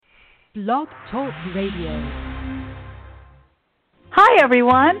Blog Talk Radio. Hi,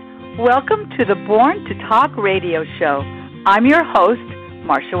 everyone. Welcome to the Born to Talk radio show. I'm your host,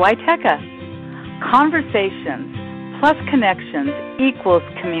 Marcia Waiteka. Conversations plus connections equals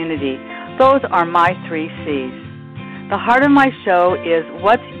community. Those are my 3 C's. The heart of my show is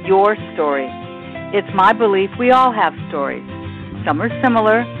what's your story? It's my belief we all have stories. Some are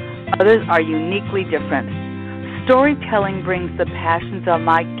similar, others are uniquely different. Storytelling brings the passions of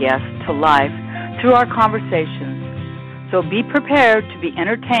my guests to life through our conversations. So be prepared to be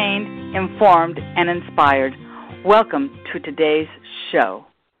entertained, informed, and inspired. Welcome to today's show.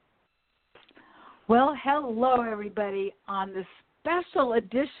 Well, hello, everybody, on this special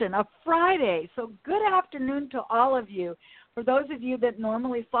edition of Friday. So good afternoon to all of you. For those of you that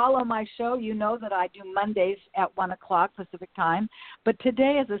normally follow my show, you know that I do Mondays at 1 o'clock Pacific time. But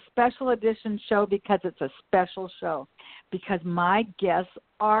today is a special edition show because it's a special show, because my guests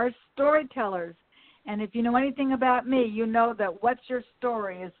are storytellers. And if you know anything about me, you know that what's your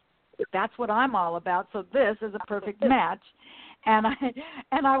story is, that's what I'm all about. So this is a perfect match. And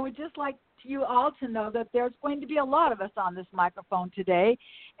I would just like you all to know that there's going to be a lot of us on this microphone today.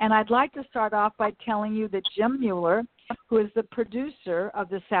 And I'd like to start off by telling you that Jim Mueller, who is the producer of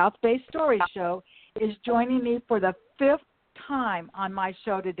the South Bay Story Show, is joining me for the 5th time on my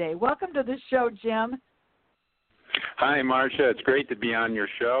show today. Welcome to the show, Jim. Hi, Marcia. It's great to be on your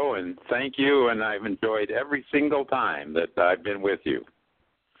show, and thank you, and I've enjoyed every single time that I've been with you.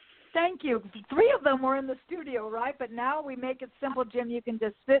 Thank you. 3 of them were in the studio, right? But now we make it simple, Jim. You can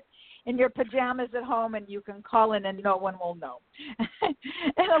just sit in your pajamas at home and you can call in and no one will know.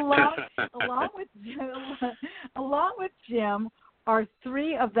 And along with Jim are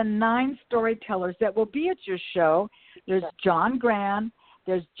 3 of the 9 storytellers that will be at your show. There's John Gran,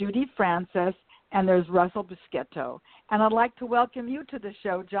 there's Judy Francis, and there's Russell Bischetto. And I'd like to welcome you to the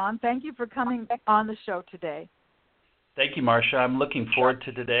show, John. Thank you for coming on the show today. Thank you, Marcia. I'm looking forward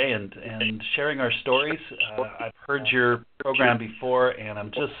to today and sharing our stories. I've heard your program before, and I'm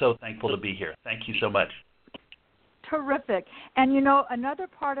just so thankful to be here. Thank you so much. Terrific. And, you know, another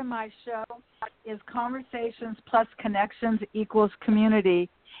part of my show is conversations plus connections equals community.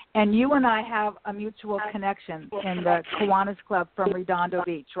 And you and I have a mutual connection in the Kiwanis Club from Redondo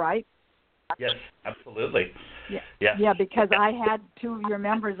Beach, right? Yes, absolutely. Yeah, because I had 2 of your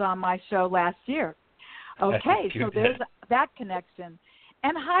members on my show last year. Okay, so there's that connection.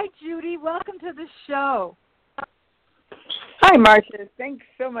 And hi, Judy. Welcome to the show. Hi, Marcia. Thanks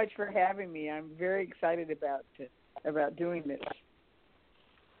so much for having me. I'm very excited about doing this.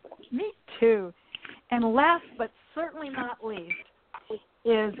 Me too. And last but certainly not least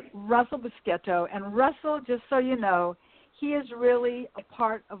is Russell Bischetto. And Russell, just so you know, he is really a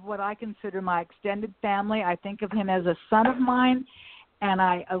part of what I consider my extended family. I think of him as a son of mine. And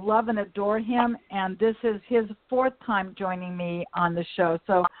I love and adore him, and this is his 4th time joining me on the show.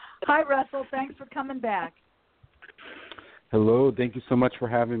 So, hi, Russell. Thanks for coming back. Hello. Thank you so much for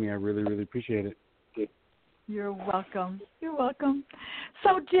having me. I really, really appreciate it. You're welcome. You're welcome.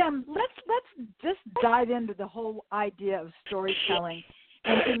 So, Jim, let's just dive into the whole idea of storytelling.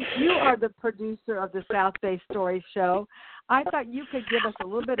 And since you are the producer of the South Bay Story Show, I thought you could give us a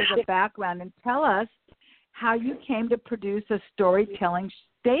little bit of a background and tell us how you came to produce a storytelling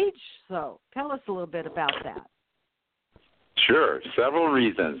stage show. Tell us a little bit about that. Sure. Several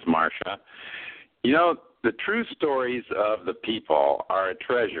reasons, Marcia. You know, the true stories of the people are a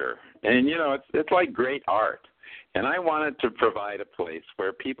treasure. And, you know, it's like great art. And I wanted to provide a place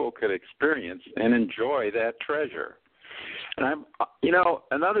where people could experience and enjoy that treasure. And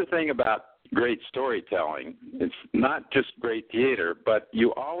another thing about great storytelling, it's not just great theater, but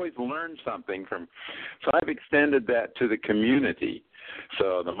you always learn something from. So I've extended that to the community.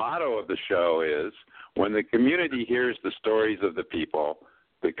 So the motto of the show is, when the community hears the stories of the people,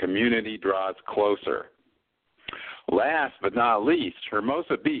 the community draws closer. Last but not least,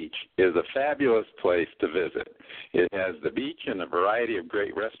 Hermosa Beach is a fabulous place to visit. It has the beach and a variety of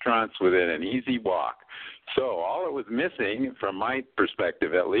great restaurants within an easy walk. So all it was missing, from my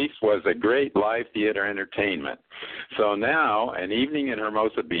perspective at least, was a great live theater entertainment. So now an evening in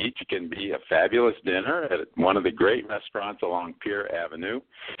Hermosa Beach can be a fabulous dinner at one of the great restaurants along Pier Avenue,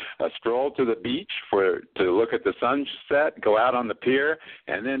 a stroll to the beach to look at the sunset, go out on the pier,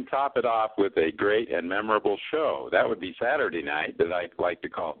 and then top it off with a great and memorable show. That would be Saturday night, that I like to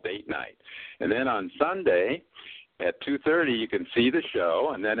call date night. And then on Sunday, at 2:30, you can see the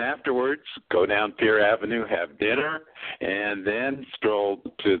show, and then afterwards, go down Pier Avenue, have dinner, and then stroll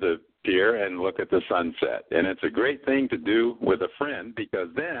to the pier and look at the sunset. And it's a great thing to do with a friend, because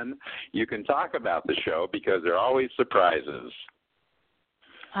then you can talk about the show, because there are always surprises.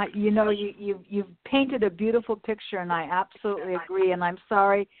 You've painted a beautiful picture, and I absolutely agree. And I'm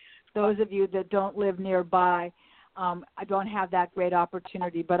sorry, those of you that don't live nearby, I don't have that great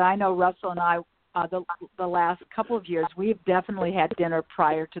opportunity. But I know Russell and I, the last couple of years, we've definitely had dinner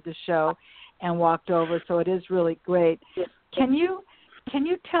prior to the show and walked over. So it is really great. Can you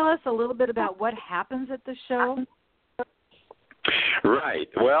tell us a little bit about what happens at the show? Right.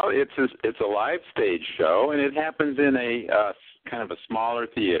 Well, it's a live stage show, and it happens in a kind of a smaller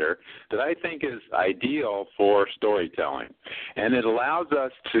theater that I think is ideal for storytelling. And it allows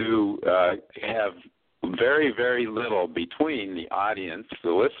us to have very, very little between the audience,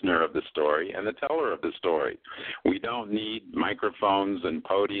 the listener of the story, and the teller of the story. We don't need microphones and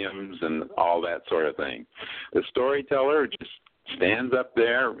podiums and all that sort of thing. The storyteller just stands up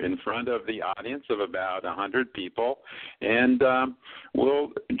there in front of the audience of about 100 people and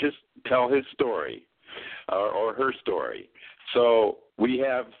will just tell his story or her story. So we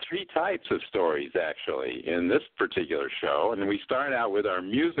have three types of stories, actually, in this particular show, and we start out with our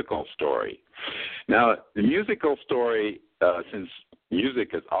musical story. Now, the musical story, since music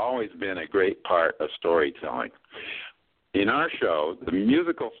has always been a great part of storytelling, in our show, the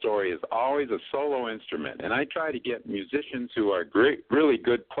musical story is always a solo instrument, and I try to get musicians who are great, really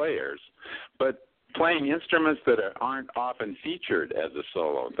good players, but playing instruments that aren't often featured as a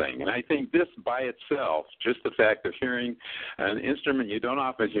solo thing. And I think this by itself, just the fact of hearing an instrument you don't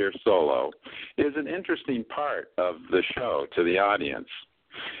often hear solo, is an interesting part of the show to the audience.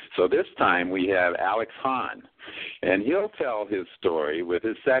 So this time we have Alex Hahn, and he'll tell his story with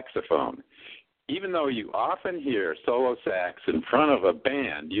his saxophone. Even though you often hear solo sax in front of a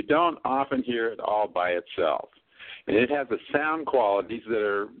band, you don't often hear it all by itself. And it has the sound qualities that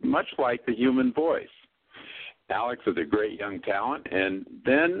are much like the human voice. Alex is a great young talent. And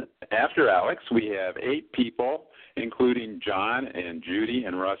then after Alex, we have 8 people, including John and Judy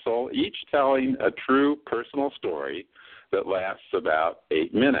and Russell, each telling a true personal story that lasts about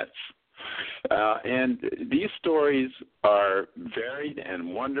 8 minutes. And these stories are varied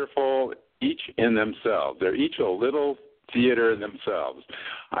and wonderful, each in themselves. They're each a little theater themselves.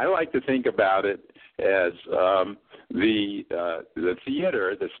 I like to think about it as the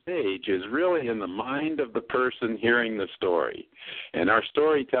theater, the stage, is really in the mind of the person hearing the story. And our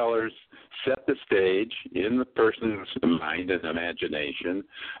storytellers set the stage in the person's mind and imagination.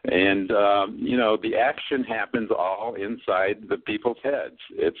 And, the action happens all inside the people's heads.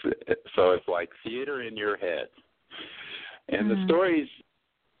 So it's like theater in your head. And the stories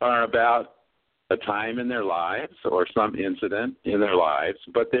are about a time in their lives or some incident in their lives,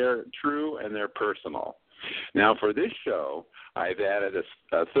 but they're true and they're personal. Now, for this show, I've added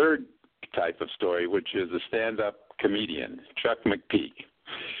a third type of story, which is a stand-up comedian, Chuck McPeak.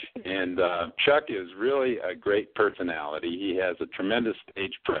 And Chuck is really a great personality. He has a tremendous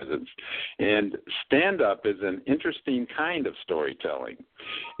stage presence. And stand-up is an interesting kind of storytelling.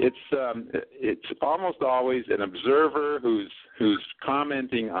 It's almost always an observer who's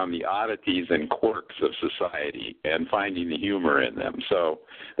commenting on the oddities and quirks of society and finding the humor in them. So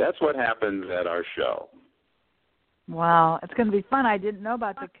that's what happens at our show. Wow, it's going to be fun. I didn't know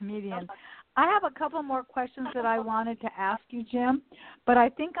about the comedian. I have a couple more questions that I wanted to ask you, Jim, but I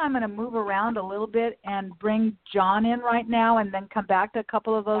think I'm going to move around a little bit and bring John in right now and then come back to a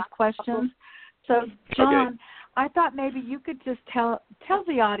couple of those questions. So, John, okay. I thought maybe you could just tell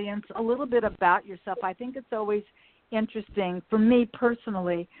the audience a little bit about yourself. I think it's always interesting for me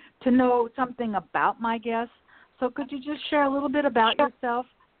personally to know something about my guests. So could you just share a little bit about yourself?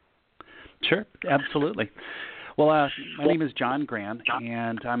 Sure, absolutely. Well, my name is John Gran,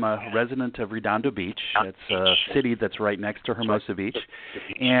 and I'm a resident of Redondo Beach. It's a city that's right next to Hermosa Beach.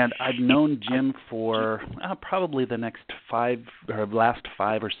 And I've known Jim for probably the last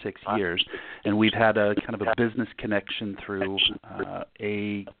 5 or 6 years, and we've had a kind of a business connection through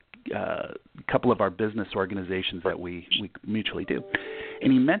a couple of our business organizations that we mutually do.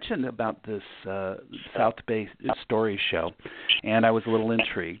 And he mentioned about this South Bay Story Show, and I was a little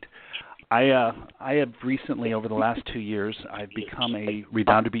intrigued. I have recently, over the last 2 years, I've become a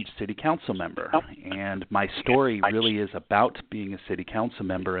Redondo Beach City Council member, and my story really is about being a City Council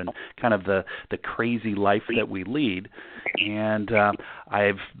member and kind of the crazy life that we lead. And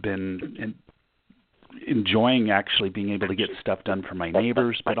I've been enjoying actually being able to get stuff done for my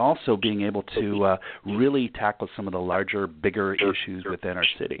neighbors, but also being able to really tackle some of the larger, bigger issues within our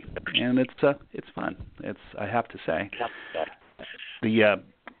city. And it's fun. I have to say.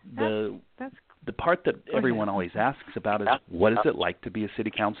 The part that everyone always asks about is, what is it like to be a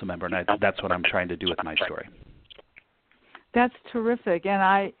city council member? And that's what I'm trying to do with my story. That's terrific.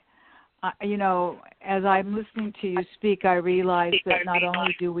 And as I'm listening to you speak, I realize that not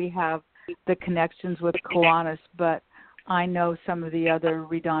only do we have the connections with Kiwanis, but I know some of the other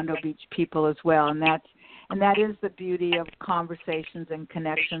Redondo Beach people as well, and that is the beauty of conversations and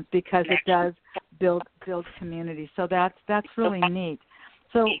connections, because it does build community. So that's really neat.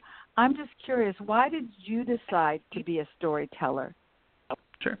 So I'm just curious, why did you decide to be a storyteller?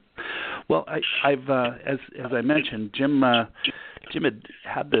 Sure. Well, I've as I mentioned, Jim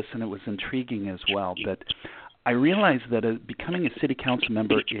had this, and it was intriguing as well. But I realized that becoming a city council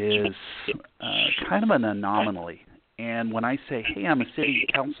member is kind of an anomaly. And when I say, hey, I'm a city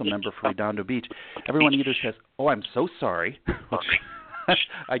council member for Redondo Beach, everyone either says, oh, I'm so sorry, which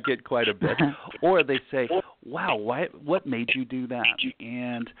I get quite a bit, or they say, wow, what made you do that?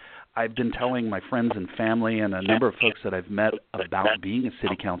 And I've been telling my friends and family and a number of folks that I've met about being a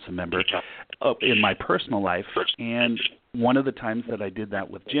city council member in my personal life. And one of the times that I did that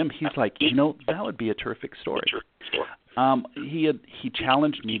with Jim, he's like, that would be a terrific story. He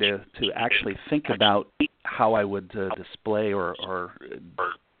challenged me to actually think about how I would display or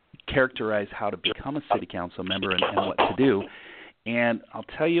characterize how to become a city council member and what to do. And I'll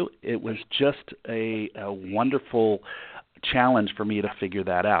tell you, it was just a wonderful challenge for me to figure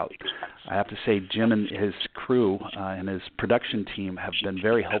that out. I have to say, Jim and his crew and his production team have been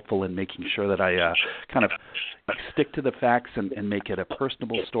very helpful in making sure that I kind of stick to the facts and make it a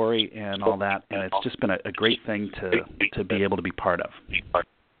personable story and all that. And it's just been a great thing to be able to be part of.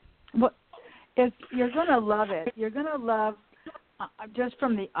 Well, you're going to love it. You're going to love, just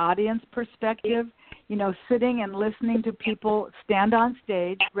from the audience perspective, sitting and listening to people stand on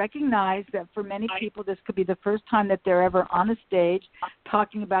stage, recognize that for many people this could be the first time that they're ever on a stage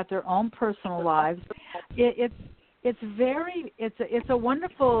talking about their own personal lives. It's a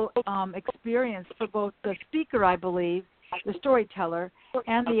wonderful experience for both the speaker, I believe, the storyteller,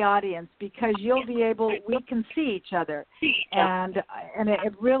 and the audience, because we can see each other, and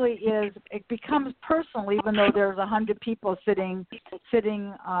it really is. It becomes personal, even though there's 100 people sitting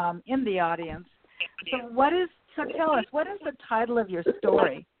in the audience. So tell us, what is the title of your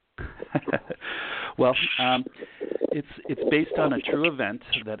story? Well, it's based on a true event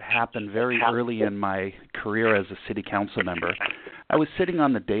that happened very early in my career as a city council member. I was sitting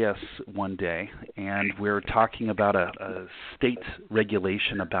on the dais one day, and we were talking about a state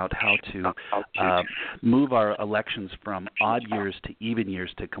regulation about how to move our elections from odd years to even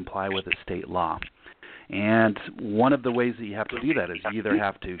years to comply with a state law. And one of the ways that you have to do that is you either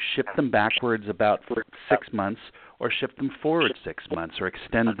have to shift them backwards about 6 months or shift them forward 6 months or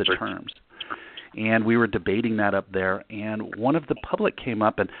extend the terms. And we were debating that up there, and one of the public came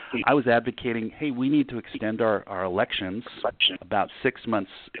up, and I was advocating, hey, we need to extend our elections about 6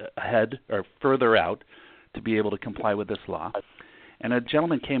 months ahead or further out to be able to comply with this law. And a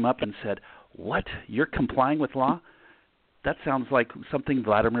gentleman came up and said, what, you're complying with law? That sounds like something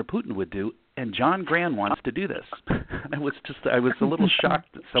Vladimir Putin would do, and John Gran wants to do this. I was a little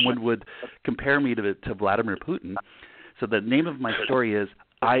shocked that someone would compare me to Vladimir Putin. So the name of my story is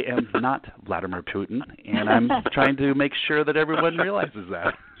I Am Not Vladimir Putin, and I'm trying to make sure that everyone realizes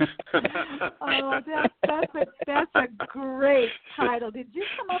that. Oh, that's a great title. Did you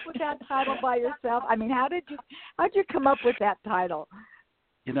come up with that title by yourself? I mean, how'd you come up with that title?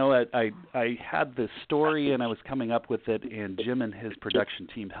 I had this story and I was coming up with it, and Jim and his production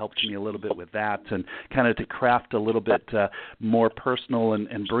team helped me a little bit with that and kind of to craft a little bit more personal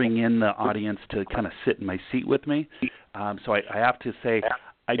and bring in the audience to kind of sit in my seat with me. So I have to say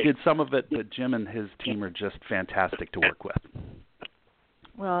I did some of it, but Jim and his team are just fantastic to work with.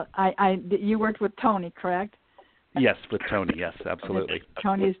 Well, you worked with Tony, correct? Yes, with Tony. Yes, absolutely.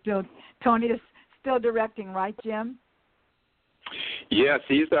 Tony is still directing, right, Jim? Yes,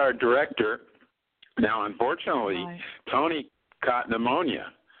 he's our director. Now, unfortunately, Tony caught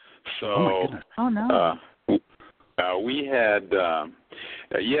pneumonia. So, oh no. We had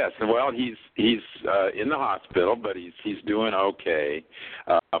yes. Well, he's in the hospital, but he's doing okay.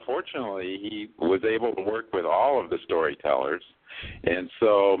 Fortunately, he was able to work with all of the storytellers, and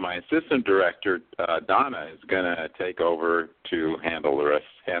so my assistant director Donna is going to take over to handle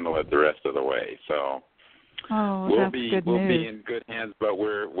it the rest of the way. So. We'll be in good hands, but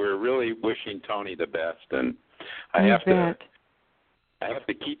we're really wishing Tony the best, and I have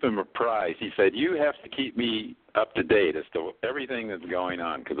to keep him apprised. He said, you have to keep me up to date as to everything that's going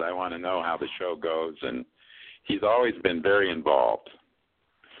on, because I want to know how the show goes, and he's always been very involved.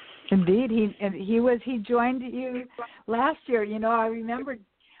 Indeed, he joined you last year. I remember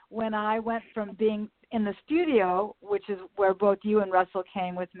when I went from being in the studio, which is where both you and Russell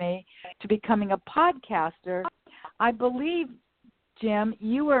came with me, to becoming a podcaster. I believe Jim,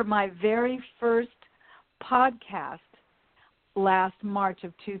 you were my very first podcast last March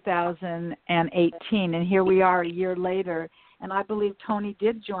of 2018, and here we are a year later. And I believe Tony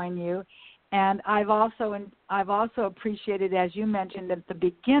did join you. And I've also appreciated, as you mentioned at the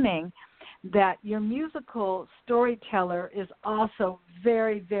beginning, that your musical storyteller is also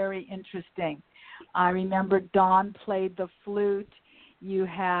very, very interesting. I remember Dawn played the flute. You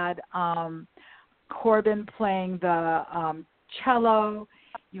had Corbin playing the cello.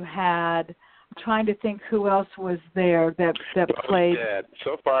 You had, I'm trying to think who else was there that played.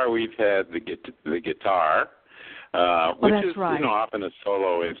 So far we've had the guitar. Which is right. Often a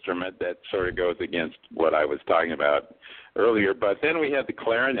solo instrument that sort of goes against what I was talking about earlier. But then we had the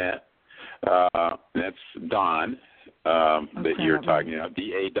clarinet. That's Dawn that you're talking about,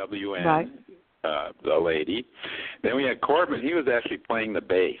 D-A-W-N, right. The lady. Then we had Corbin. He was actually playing the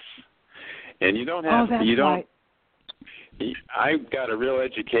bass. And you don't have right. I got a real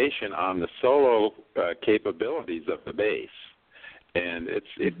education on the solo capabilities of the bass. And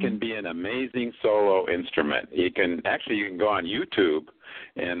it can be an amazing solo instrument. You can go on YouTube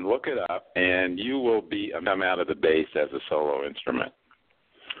and look it up, and you will come out of the bass as a solo instrument.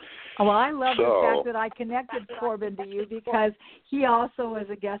 Well, I love the fact that I connected Corbin to you because he also was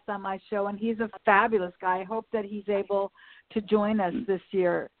a guest on my show, and he's a fabulous guy. I hope that he's able to join us this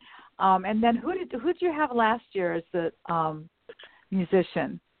year. And then who did you have last year as the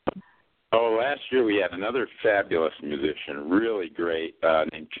musician? Oh, last year we had another fabulous musician, really great,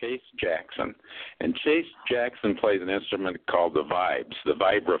 named Chase Jackson. And Chase Jackson plays an instrument called the vibes. The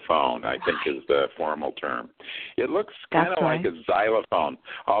vibraphone, I think, is the formal term. It looks kind of like a xylophone,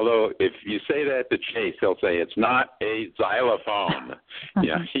 although if you say that to Chase, he'll say it's not a xylophone.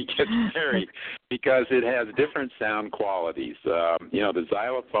 He gets very, because it has different sound qualities. The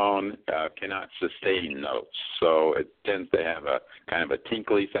xylophone cannot sustain notes, so it tends to have a kind of a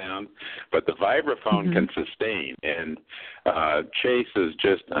tinkly sound. But the vibraphone can sustain, and Chase is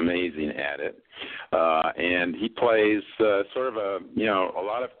just amazing at it. And he plays sort of a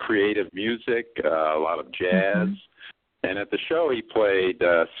lot of creative music, a lot of jazz. And at the show he played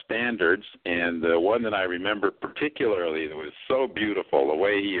standards, and the one that I remember particularly that was so beautiful, the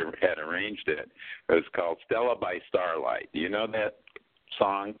way he had arranged it, was called Stella by Starlight. Do you know that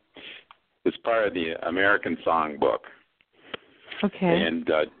song? It's part of the American Songbook. Okay. And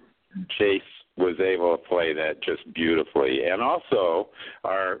Chase was able to play that just beautifully. And also,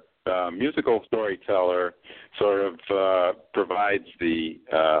 our musical storyteller sort of provides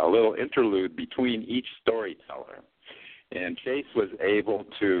a little interlude between each storyteller. And Chase was able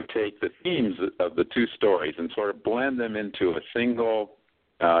to take the themes of the two stories and sort of blend them into a single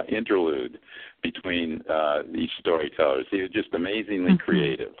interlude between each storytellers. He was just amazingly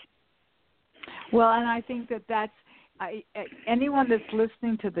creative. Well, and I think that's anyone that's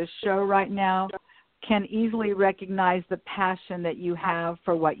listening to this show right now can easily recognize the passion that you have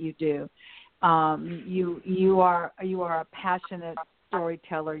for what you do. You are a passionate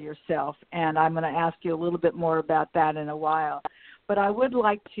storyteller yourself, and I'm going to ask you a little bit more about that in a while. But I would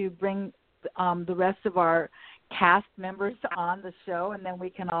like to bring the rest of our cast members on the show, and then we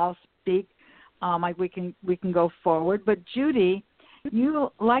can all speak. We can go forward. But Judy,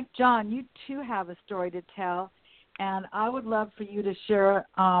 you, like John, you too have a story to tell, and I would love for you to share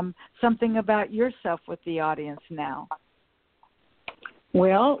something about yourself with the audience now.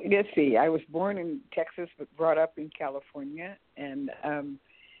 Well, let's see. I was born in Texas but brought up in California, and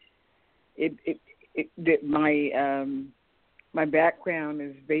my background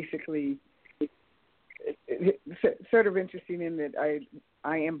is basically sort of interesting in that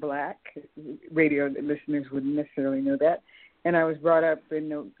I am black. Radio listeners wouldn't necessarily know that. And I was brought up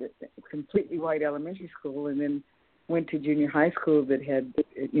in a completely white elementary school, and then went to junior high school that had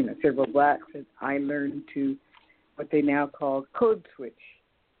several blacks. And I learned to what they now call code switch,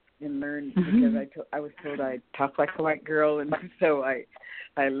 and learned because I was told I talk like a white girl, and so I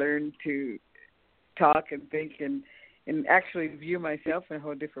learned to talk and think and actually view myself in a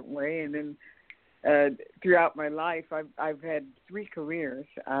whole different way. And then throughout my life, I've had 3 careers.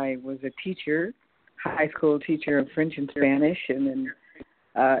 I was a teacher, high school teacher of French and Spanish, and then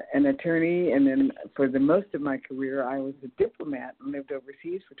an attorney, and then for the most of my career, I was a diplomat and lived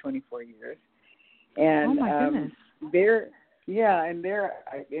overseas for 24 years. And oh my goodness!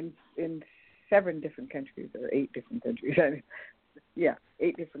 In 7 different countries or 8 different countries.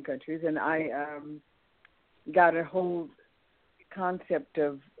 8 different countries, and I got a whole concept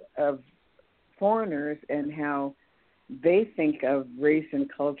of foreigners and how they think of race and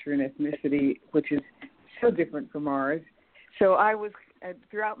culture and ethnicity, which is so different from ours. So I was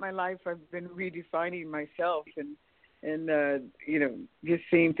throughout my life, I've been redefining myself, and and just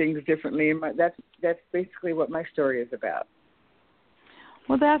seeing things differently. And that's basically what my story is about.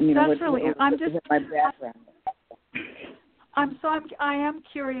 Well, that's really. I'm just my background. I am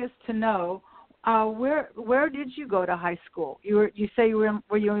curious to know where did you go to high school? You say you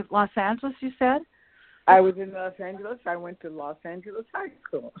were you in Los Angeles? You said. I was in Los Angeles. I went to Los Angeles High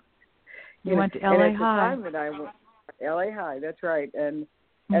School. You went to LA High. At the time that I went, LA High, that's right. And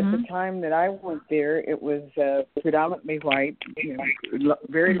at the time that I went there, it was predominantly white,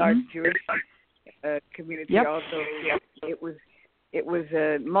 very large Jewish community. Yep. Also, it was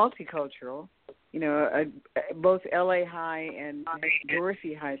multicultural. Both LA High and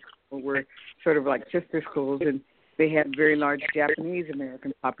Dorsey High School were sort of like sister schools, and they had very large Japanese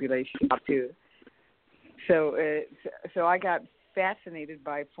American populations too. So I got fascinated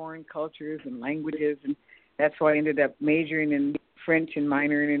by foreign cultures and languages, and that's why I ended up majoring in French and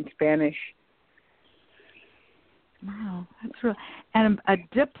minoring in Spanish. Wow, that's real. And a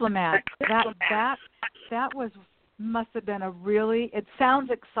diplomat. That must have been a really. It sounds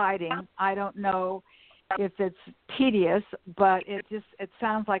exciting. I don't know if it's tedious, but it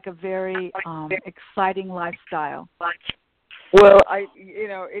sounds like a very exciting lifestyle. Well,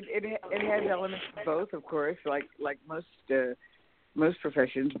 it has elements of both, of course, like most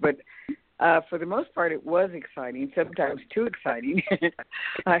professions, but for the most part, it was exciting. Sometimes too exciting.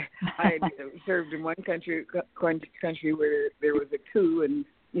 I served in one country where there was a coup, and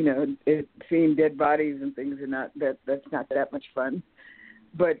seeing dead bodies and things that's not that much fun.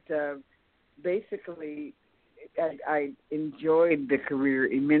 But basically, I enjoyed the career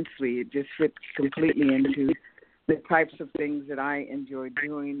immensely. It just fit completely into the types of things that I enjoy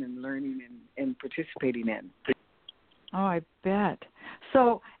doing and learning and participating in. Oh, I bet.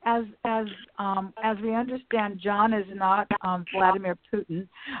 So, as we understand, John is not Vladimir Putin.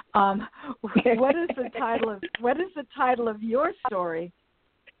 What is the title of your story?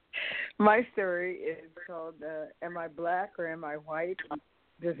 My story is called "Am I Black or Am I White?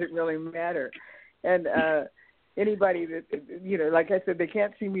 Does it really matter?" And anybody that like I said, they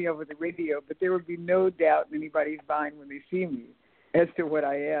can't see me over the radio, but there would be no doubt in anybody's mind when they see me as to what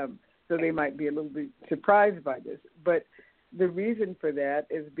I am. So they might be a little bit surprised by this. But the reason for that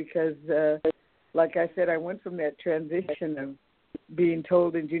is because, like I said, I went from that transition of being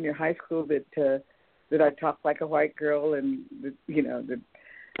told in junior high school that I talked like a white girl, and that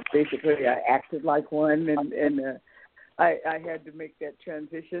basically I acted like one, and I had to make that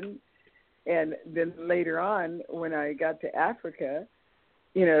transition. And then later on, when I got to Africa,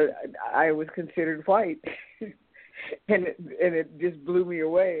 I was considered white. And it just blew me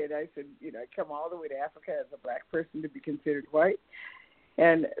away. And I said, I come all the way to Africa as a black person to be considered white,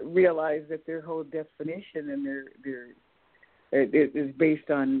 and realized that their whole definition and it is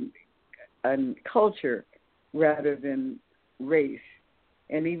based on culture rather than race.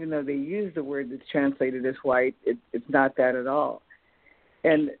 And even though they use the word that's translated as white, it's not that at all.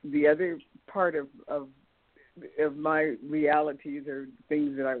 And the other part of my realities or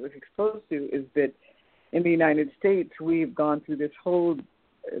things that I was exposed to is that in the United States, we've gone through this whole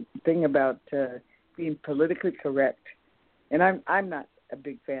thing about being politically correct. And I'm not a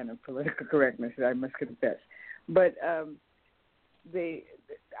big fan of political correctness, I must confess. But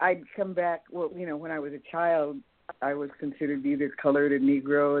I'd come back, when I was a child, I was considered either colored or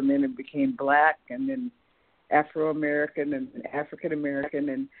Negro, and then it became black, and then Afro-American and African-American.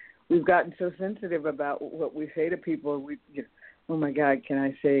 And we've gotten so sensitive about what we say to people. Oh, my God, can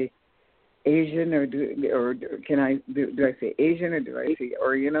I say Asian or do I say Asian or do I say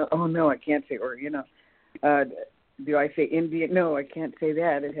Oriental? Oh no, I can't say Oriental. Do I say Indian? No, I can't say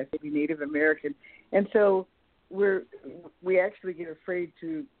that. It has to be Native American. And so we actually get afraid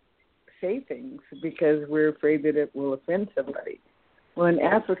to say things because we're afraid that it will offend somebody. Well, in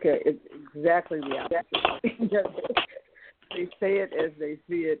Africa, it's exactly the opposite. They say it as they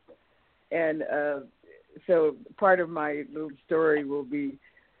see it, and so part of my little story will be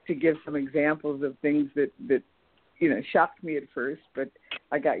to give some examples of things that shocked me at first, but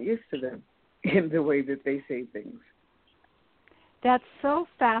I got used to them in the way that they say things. That's so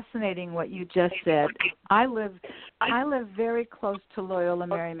fascinating what you just said. I live very close to Loyola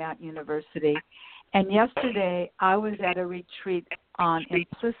Marymount University, and yesterday I was at a retreat on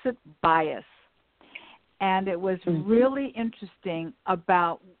implicit bias, and it was really interesting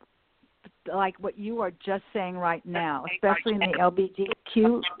about like what you are just saying right now, especially in the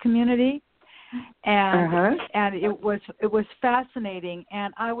LGBTQ community, and it was fascinating.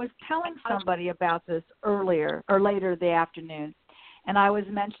 And I was telling somebody about this earlier or later the afternoon, and I was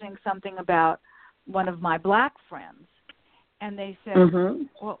mentioning something about one of my black friends, and they said,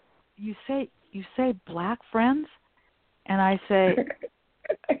 "Well, you say black friends?" And I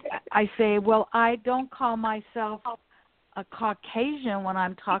say, well, I don't call myself a Caucasian when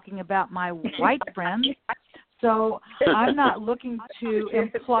I'm talking about my white friends. So I'm not looking to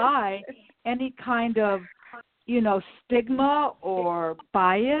imply any kind of, stigma or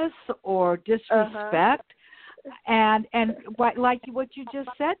bias or disrespect. And like what you just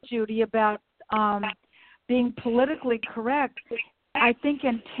said, Judy, about being politically correct, I think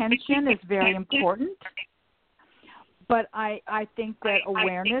intention is very important. But I think that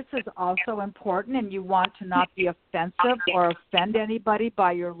awareness is also important, and you want to not be offensive or offend anybody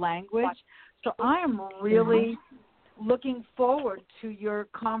by your language. So I am really looking forward to your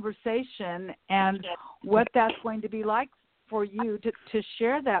conversation and what that's going to be like for you to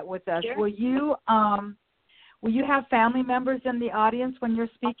share that with us. Will you have family members in the audience when you're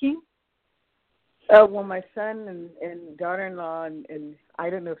speaking? Well, my son and daughter-in-law, and I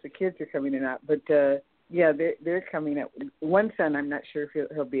don't know if the kids are coming or not, but yeah, they're coming up. One son, I'm not sure if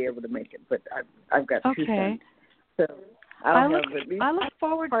he'll be able to make it, but I've got two sons. So I look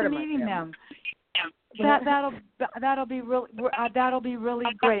forward to meeting them. That'll be really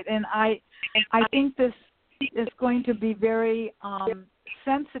great, and I think this is going to be very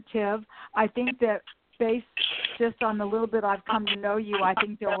sensitive. I think that based just on the little bit I've come to know you, I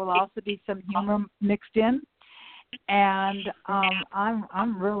think there will also be some humor mixed in. And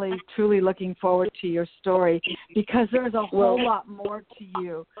I'm really, truly looking forward to your story, because there's a whole lot more to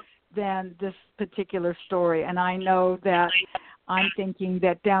you than this particular story. And I know that I'm thinking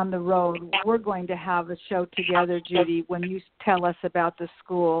that down the road we're going to have a show together, Judy, when you tell us about the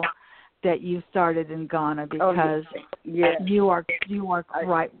school that you started in Ghana, because you are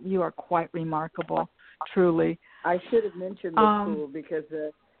quite remarkable, truly. I should have mentioned the school, because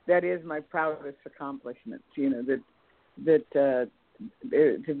that is my proudest accomplishment. That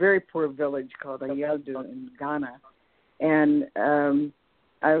it's a very poor village called Ayadu in Ghana, and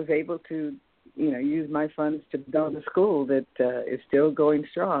I was able to, use my funds to build a school that is still going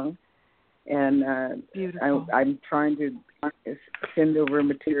strong, and I'm trying to send over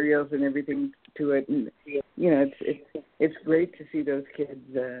materials and everything to it, and it's great to see those kids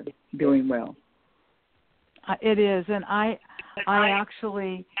doing well. It is, and I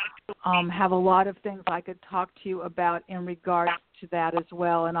actually have a lot of things I could talk to you about in regards to that as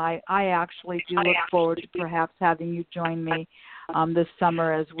well, and I actually do look forward to perhaps having you join me this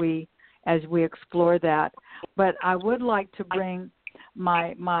summer as we explore that. But I would like to bring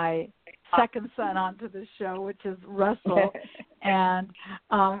my second son onto the show, which is Russell. And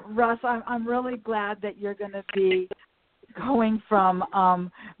Russ, I'm really glad that you're going to be going from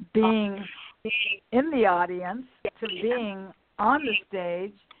being in the audience to being on the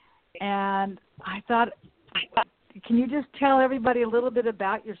stage. And I thought, can you just tell everybody a little bit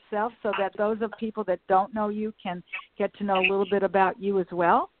about yourself so that those of people that don't know you can get to know a little bit about you as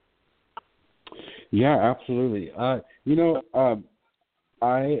well? Yeah, absolutely. I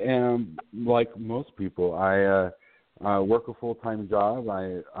am like most people. I work a full-time job.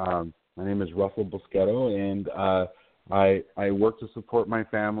 My name is Russell Boschetto, and I work to support my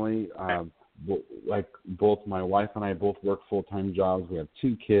family. Like both my wife and I both work full-time jobs. We have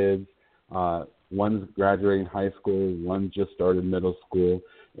two kids. One's graduating high school. One just started middle school,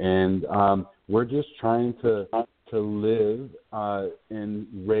 and we're just trying to live and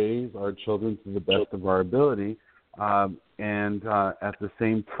raise our children to the best of our ability, and at the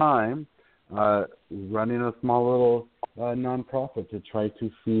same time running a small little nonprofit to try to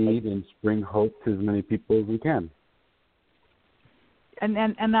feed and bring hope to as many people as we can.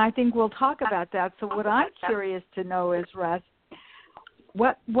 And I think we'll talk about that. So what I'm curious to know is, Russ,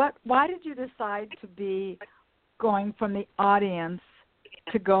 why did you decide to be going from the audience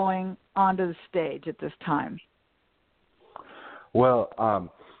to going onto the stage at this time? Well,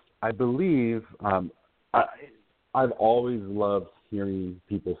 I believe I've always loved hearing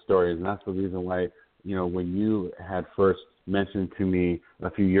people's stories, and that's the reason why, when you had first mentioned to me a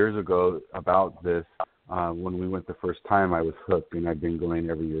few years ago about this, when we went the first time, I was hooked, and I've been going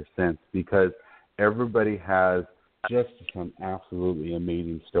every year since, because everybody has just some absolutely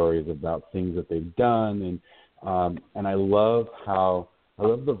amazing stories about things that they've done, and I love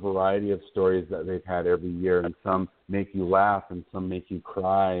the variety of stories that they've had every year, and some make you laugh and some make you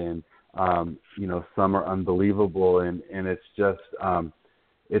cry, and some are unbelievable, and it's just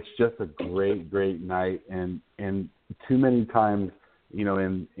a great night, and too many times,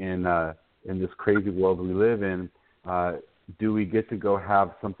 in this crazy world we live in, do we get to go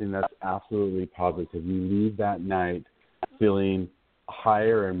have something that's absolutely positive. You leave that night feeling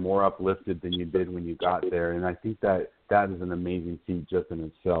higher and more uplifted than you did when you got there, and I think that is an amazing feat just in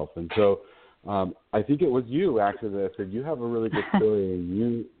itself. And so I think it was you actually that said you have a really good story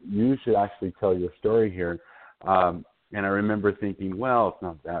and you should actually tell your story here. And I remember thinking, well, it's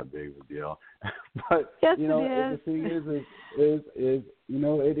not that big of a deal, but yes, you know, it is. the thing is you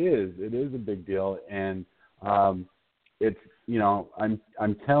know, it is a big deal, and it's, you know,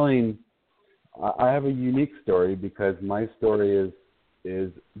 I'm telling. I have a unique story because my story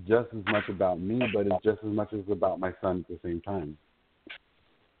is just as much about me, but it's just as much as about my son at the same time.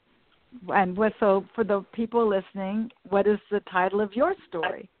 And so for the people listening, what is the title of your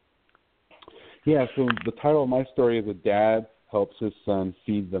story? Yeah, so the title of my story is A Dad Helps His Son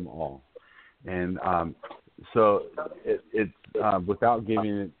Feed Them All. And so it's without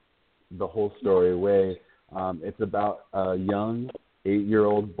giving it the whole story away, it's about a young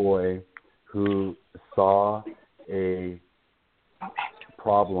 8-year-old boy who saw a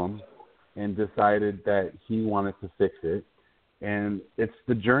problem and decided that he wanted to fix it. And it's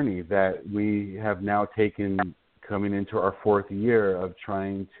the journey that we have now taken coming into our 4th year of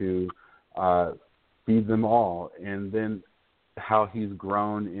trying to feed them all, and then how he's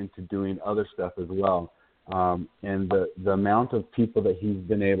grown into doing other stuff as well. And the amount of people that he's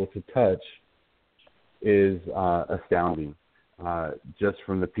been able to touch is astounding. Just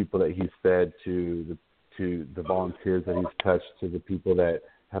from the people that he's fed to the volunteers that he's touched to the people that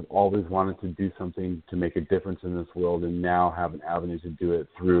have always wanted to do something to make a difference in this world and now have an avenue to do it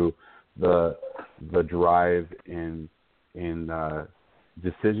through the drive and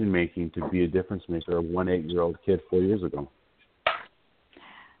decision making to be a difference maker of one 8-year-old kid 4 years ago.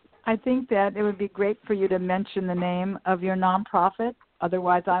 I think that it would be great for you to mention the name of your nonprofit.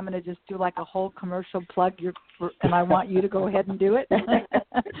 Otherwise, I'm going to just do like a whole commercial plug, and I want you to go ahead and do it.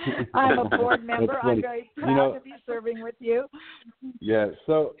 I'm a board member. I'm very proud to be serving with you. Yeah,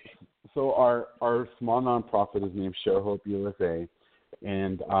 so our small nonprofit is named Share Hope USA,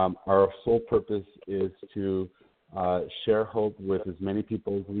 and our sole purpose is to share hope with as many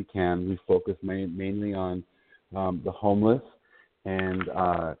people as we can. We focus mainly on the homeless,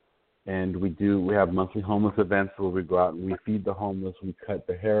 and we have monthly homeless events where we go out and we feed the homeless, we cut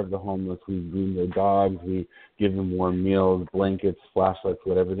the hair of the homeless, we groom their dogs, we give them warm meals, blankets, flashlights,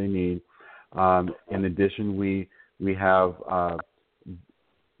 whatever they need. In addition, we have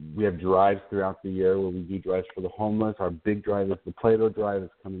drives throughout the year where we do drives for the homeless. Our big drive is the Play-Doh drive.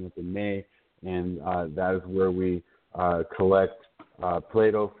 It's coming up in May, and that is where we collect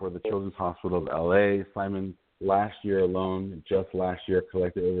Play-Doh for the Children's Hospital of LA. Simon, last year alone, just last year,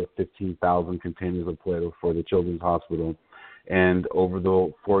 collected over 15,000 containers of Play-Doh for the Children's Hospital. And over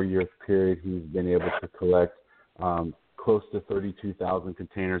the 4-year period, he's been able to collect close to 32,000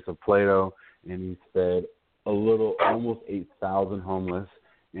 containers of Play-Doh, and he's fed almost 8,000 homeless.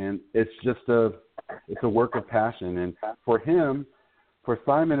 And it's a work of passion. And for him, for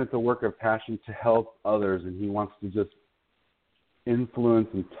Simon, it's a work of passion to help others, and he wants to just influence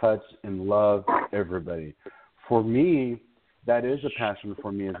and touch and love everybody. For me, that is a passion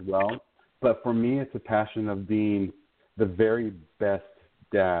for me as well, but for me, it's a passion of being the very best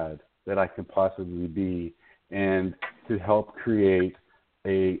dad that I could possibly be, and to help create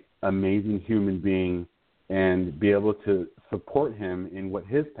a amazing human being and be able to support him in what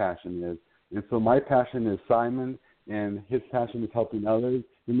his passion is. And so my passion is Simon, and his passion is helping others,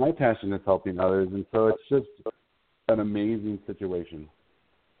 and my passion is helping others. And so it's just an amazing situation.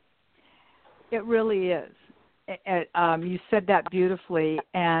 It really is. You said that beautifully,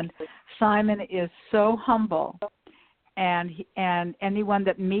 and Simon is so humble, and anyone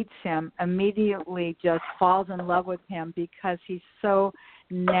that meets him immediately just falls in love with him because he's so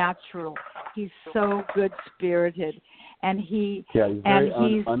natural. He's so good-spirited, and he's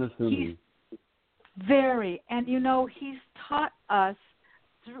unassuming. He's very, and you know, he's taught us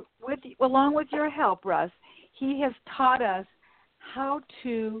along with your help, Russ. He has taught us how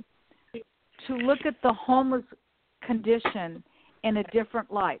to look at the homeless condition in a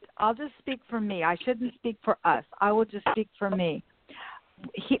different light. I'll just speak for me. I shouldn't speak for us. I will just speak for me.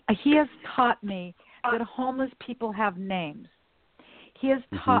 He has taught me that homeless people have names. He has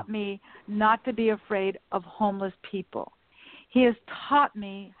taught me not to be afraid of homeless people. He has taught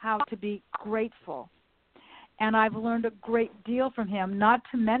me how to be grateful. And I've learned a great deal from him, not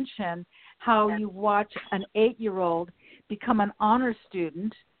to mention how you watch an 8-year-old become an honor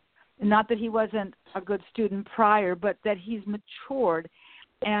student. Not that he wasn't a good student prior, but that he's matured,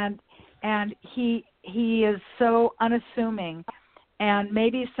 and he is so unassuming. And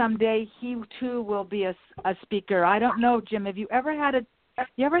maybe someday he too will be a speaker. I don't know, Jim. Have you ever had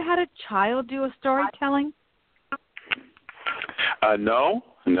a child do a storytelling? No,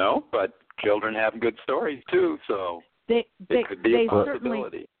 but children have good stories too, so it could be a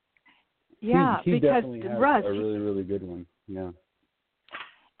possibility. Yeah, he because definitely has Russ, a really, really good one. Yeah.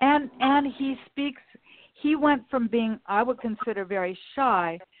 and he speaks. He went from being, I would consider, very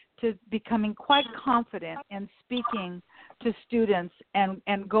shy to becoming quite confident and speaking to students and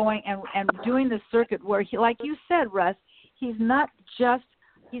going and doing the circuit where he, like you said, Russ, he's not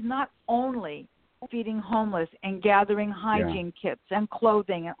only feeding homeless and gathering hygiene kits and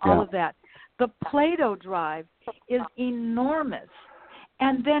clothing and all of that. The Play-Doh drive is enormous.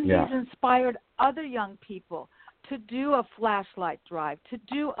 And then he's inspired other young people to do a flashlight drive, to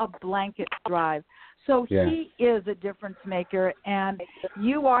do a blanket drive. So he is a difference maker, and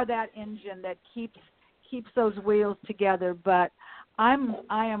you are that engine that keeps those wheels together. But I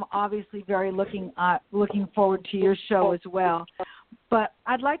am obviously very looking forward to your show as well. But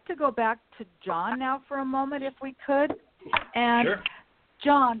I'd like to go back to John now for a moment, if we could. And sure.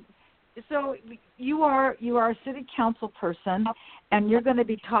 John, so you are a city council person, and you're going to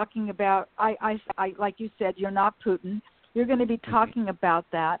be talking about. I like you said, you're not Putin. You're going to be talking about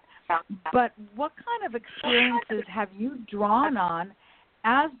that. But what kind of experiences have you drawn on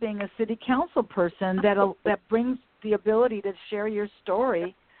as being a city council person that brings the ability to share your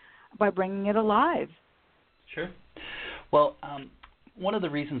story by bringing it alive? Sure. Well, one of the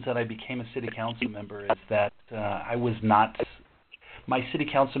reasons that I became a city council member is that my city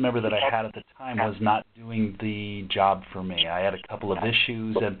council member that I had at the time was not doing the job for me. I had a couple of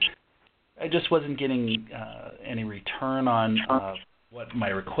issues, and I just wasn't getting any return on what my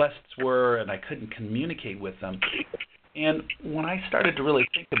requests were, and I couldn't communicate with them. And when I started to really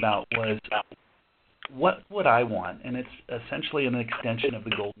think about was, what would I want? And it's essentially an extension of the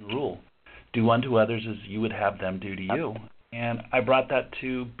golden rule. Do unto others as you would have them do to you. And I brought that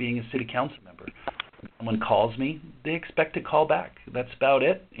to being a city council member. When someone calls me, they expect a call back. That's about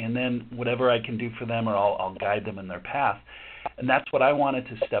it. And then whatever I can do for them, or I'll guide them in their path. And that's what I wanted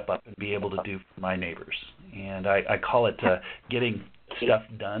to step up and be able to do for my neighbors. And I call it getting stuff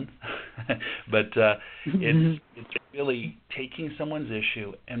done. But it's really taking someone's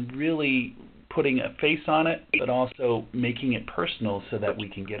issue and really putting a face on it, but also making it personal so that we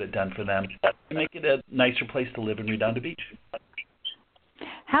can get it done for them and make it a nicer place to live in Redondo Beach.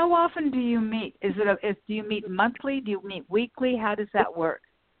 How often do you meet? Do you meet monthly? Do you meet weekly? How does that work?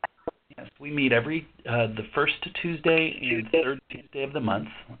 Yes, we meet every the first Tuesday and third Tuesday of the month.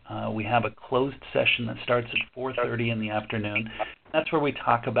 We have a closed session that starts at 4:30 in the afternoon. That's where we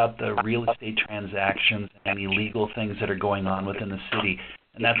talk about the real estate transactions and any legal things that are going on within the city.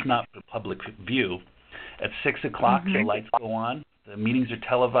 And that's not for public view. At 6 o'clock, the lights go on. The meetings are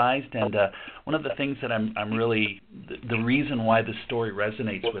televised, and one of the things that I'm really the reason why this story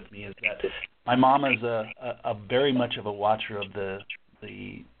resonates with me is that my mom is a very much of a watcher of the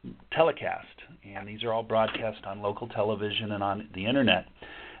telecast, and these are all broadcast on local television and on the internet.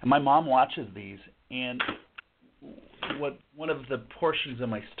 And my mom watches these, and one of the portions of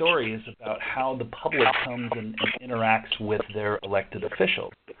my story is about how the public comes and interacts with their elected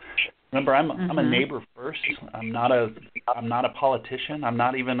officials. Remember, I'm a neighbor first. I'm not a politician. I'm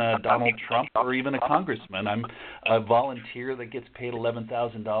not even a Donald Trump or even a congressman. I'm a volunteer that gets paid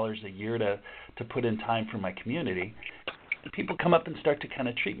 $11,000 a year to put in time for my community. And people come up and start to kind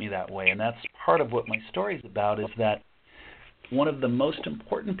of treat me that way, and that's part of what my story is about. Is that one of the most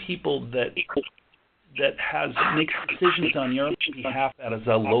important people that makes decisions on your behalf at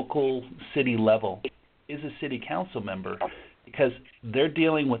a local city level is a city council member, because they're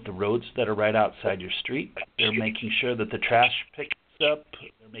dealing with the roads that are right outside your street. They're making sure that the trash picks up.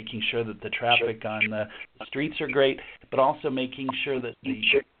 They're making sure that the traffic on the streets are great, but also making sure that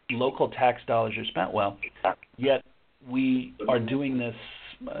the local tax dollars are spent well. Yet we are doing this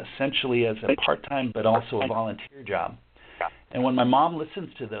essentially as a part-time but also a volunteer job. And when my mom listens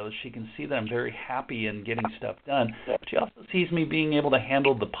to those, she can see that I'm very happy in getting stuff done. But she also sees me being able to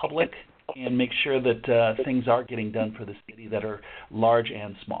handle the public and make sure that things are getting done for the city that are large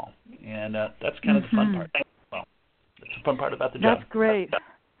and small. And that's kind of the fun part. Well, that's the fun part about the job. That's great.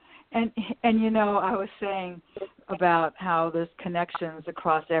 And you know, I was saying about how there's connections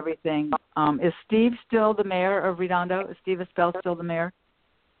across everything. Is Steve still the mayor of Redondo? Is Steve Espel still the mayor?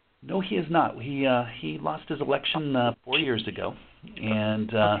 No, he is not. He lost his election 4 years ago,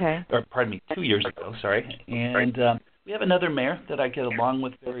 and or pardon me, 2 years ago. Sorry, and we have another mayor that I get along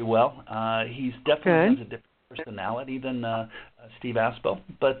with very well. He's definitely has a different personality than Steve Aspel,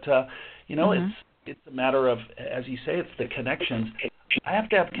 but you know, it's a matter of, as you say, it's the connections. I have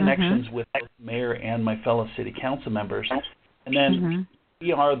to have connections with both the mayor and my fellow city council members, and then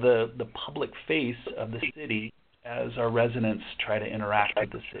we are the public face of the city as our residents try to interact with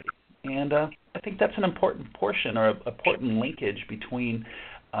the city. And I think that's an important portion or an important linkage between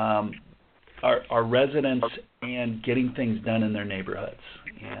our residents and getting things done in their neighborhoods.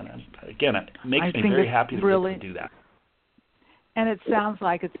 And again, it makes me very happy to be able to do that. And it sounds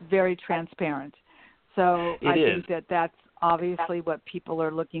like it's very transparent. So I think that that's obviously what people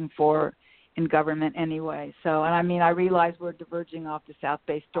are looking for in government anyway. So, and I mean, I realize we're diverging off the South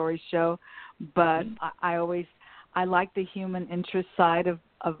Bay Stories show, but I like the human interest side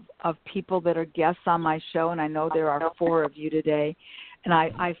of people that are guests on my show, and I know there are 4 of you today. And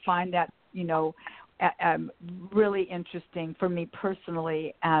I find that, you know, really interesting for me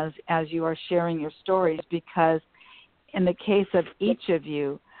personally as you are sharing your stories, because in the case of each of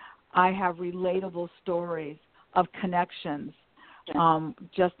you, I have relatable stories of connections,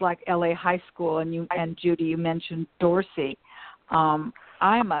 just like LA High School, and Judy, you mentioned Dorsey. I'm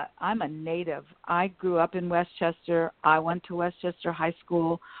a native. I grew up in Westchester. I went to Westchester High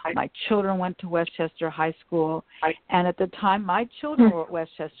School. My children went to Westchester High School. And at the time my children were at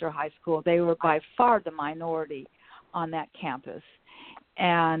Westchester High School, they were by far the minority on that campus.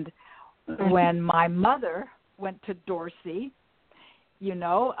 And when my mother went to Dorsey, you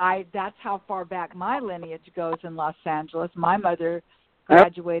know, that's how far back my lineage goes in Los Angeles. My mother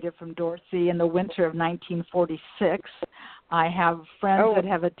graduated from Dorsey in the winter of 1946. I have friends that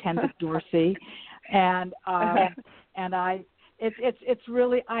have attended Dorsey, and it's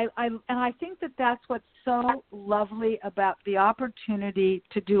really I think that that's what's so lovely about the opportunity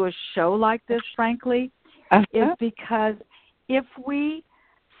to do a show like this, frankly, is because if we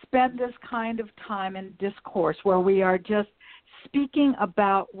spend this kind of time in discourse where we are just speaking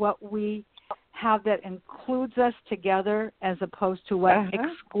about what we have that includes us together as opposed to what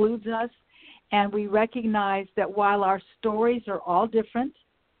excludes us, and we recognize that while our stories are all different,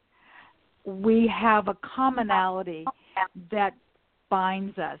 we have a commonality that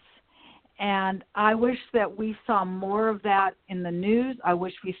binds us. And I wish that we saw more of that in the news. I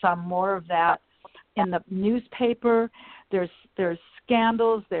wish we saw more of that in the newspaper. There's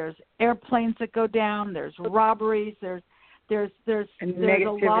scandals, there's airplanes that go down, there's robberies, there's a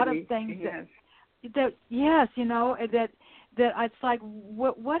lot of things that yes, you know, that it's like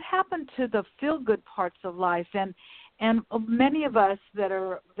what happened to the feel good parts of life, and many of us that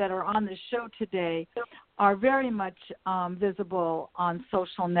are on the show today are very much visible on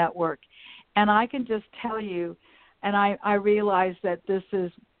social network. And I can just tell you, and I realize that this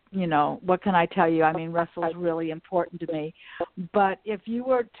is, you know, what can I tell you? I mean, Russell's really important to me. But if you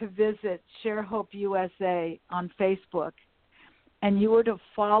were to visit Share Hope USA on Facebook and you were to